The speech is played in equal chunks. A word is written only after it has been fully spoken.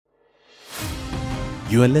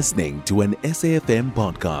You are listening to an SAFM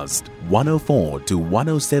podcast, 104 to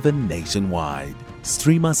 107 nationwide.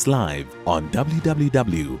 Stream us live on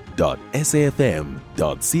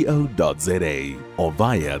www.safm.co.za or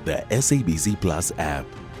via the SABC Plus app.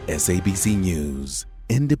 SABC News,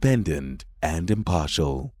 independent and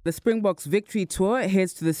impartial. The Springboks victory tour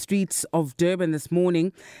heads to the streets of Durban this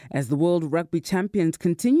morning as the World Rugby Champions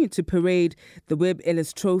continue to parade the Webb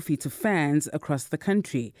Ellis Trophy to fans across the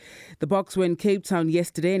country. The Boks were in Cape Town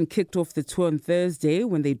yesterday and kicked off the tour on Thursday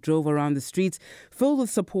when they drove around the streets filled with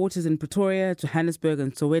supporters in Pretoria, Johannesburg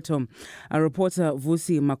and Soweto. Our reporter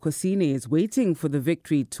Vusi Makhosini is waiting for the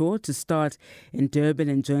victory tour to start in Durban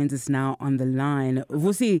and joins us now on the line.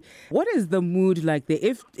 Vusi, what is the mood like there?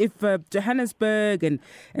 If Johannesburg and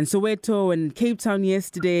Soweto and Cape Town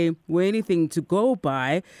yesterday were anything to go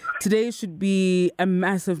by, today should be a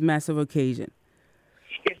massive occasion.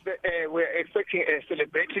 Yes, we're expecting a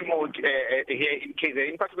celebratory mood here in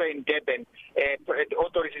KZN, in particular in Durban. The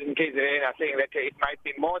authorities in KZN are saying that it might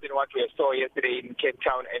be more than what we saw yesterday in Cape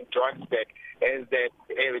Town and Johannesburg, as the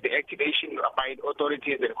activation by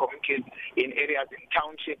authorities and communities in areas in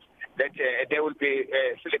townships that they will be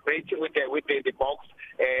celebrating with the Boks,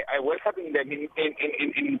 welcoming them in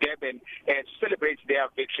Durban to celebrate their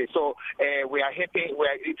victory. So we are happy.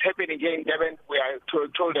 It's happening here in Durban. We are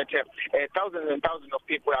told that thousands and thousands of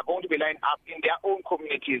people are going to be lined up in their own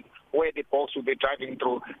communities where the Boks will be driving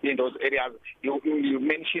through in those areas. You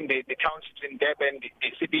mentioned the townships in Durban, the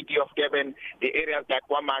CBD of Durban, the areas like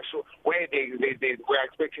Wamashu, where we are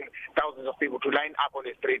expecting thousands of people to line up on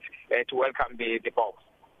the streets to welcome the Boks.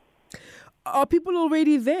 Are people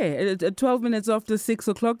already there? 12 minutes after 6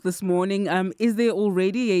 o'clock this morning, is there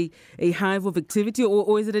already a hive of activity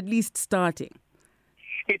or is it at least starting?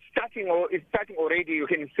 It's starting already. You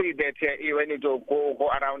can see that when you go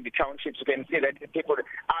around the townships, you can see that people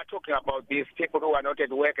are talking about this. People who are not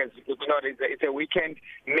at work, as you know, it's a weekend.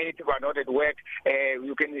 Many people are not at work.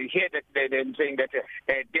 You can hear that them saying that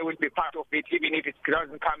they will be part of it, even if it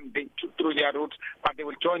doesn't come through their routes, but they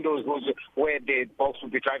will join those routes where the Boks will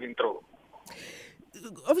be driving through.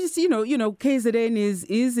 Obviously, KZN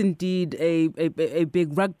is indeed a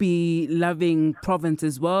big rugby-loving province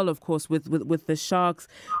as well, of course, with the Sharks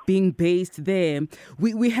being based there.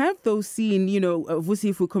 We have, though, seen, Vusi,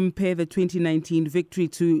 if we compare the 2019 victory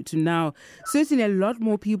to now, certainly a lot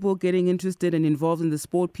more people getting interested and involved in the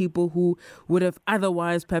sport, people who would have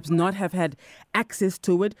otherwise perhaps not have had access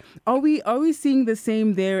to it. Are we seeing the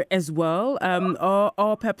same there as well?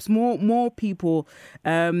 Are perhaps more people,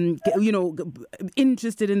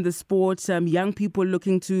 interested in the sport, young people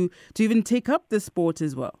looking to even take up the sport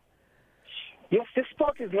as well? Yes, the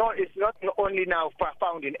sport is not only now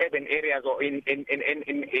found in urban areas or in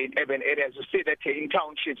urban areas. You see that in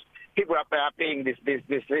townships, people are playing the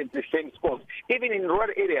same sport. Even in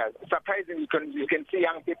rural areas, surprisingly, you can see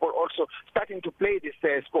young people also starting to play this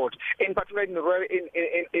sport. In particular, in rural, in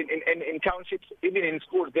townships, even in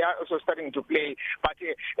schools, they are also starting to play. But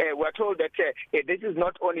we're told that this is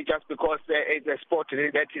not only just because it's a sport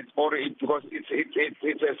that is because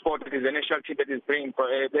it's a sport that is a national team that is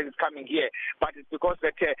coming here. But it's because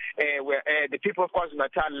that the people of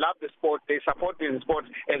KwaZulu-Natal love the sport. They support the sport.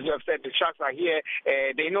 As you have said, the Sharks are here.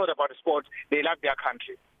 They know about the sport. They love their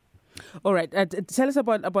country. All right. Tell us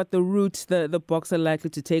about the route the Boks are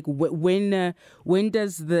likely to take. When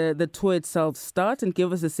does the tour itself start? And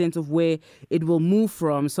give us a sense of where it will move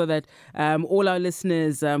from so that all our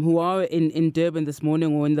listeners who are in Durban this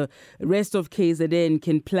morning or in the rest of KZN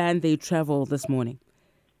can plan their travel this morning.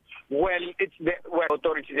 Well, it's the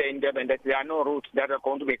authorities are in Durban that there are no routes that are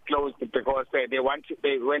going to be closed because they want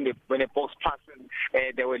when the Boks passes,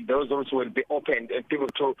 those routes will be opened and people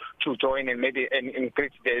to join and maybe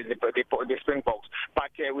increase the Springboks.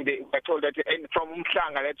 But we're told that from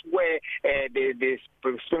Mhlanga, that's where the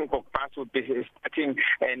Springbok bus will be starting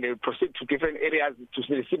and they proceed to different areas to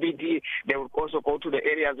the CBD. They will also go to the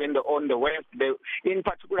areas on the west. In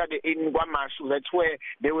particular, in Wamashu, that's where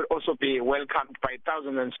they will also be welcomed by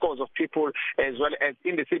thousands and scores of people, as well as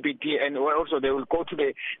in the CBD, and also they will go to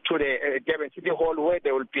the Durban City Hall, where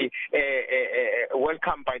they will be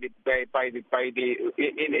welcomed by the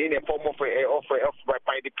in a form of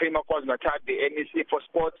by the Prima KwaZulu-Natal, the NEC for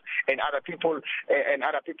sports, and other people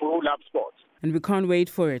who love sports. And we can't wait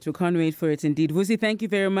for it. We can't wait for it indeed. Vusi, thank you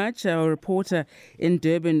very much. Our reporter in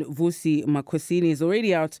Durban, Vusi Makhosini, is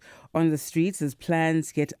already out on the streets as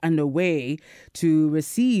plans get underway to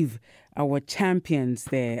receive our champions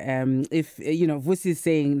there. If, Vusi is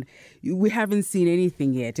saying we haven't seen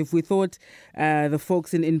anything yet. If we thought the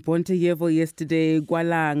folks in Bonteheuwel yesterday,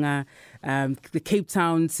 Gwalanga, the Cape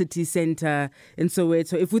Town city centre in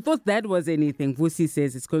Soweto. If we thought that was anything, Vusi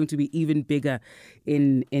says it's going to be even bigger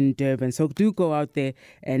in Durban. So do go out there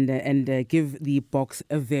and give the Boks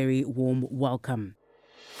a very warm welcome.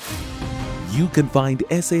 You can find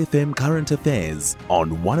SAFM Current Affairs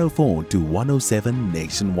on 104 to 107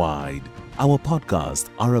 nationwide. Our podcasts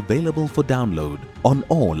are available for download on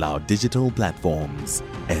all our digital platforms.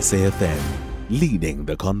 SAFM, leading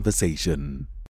the conversation.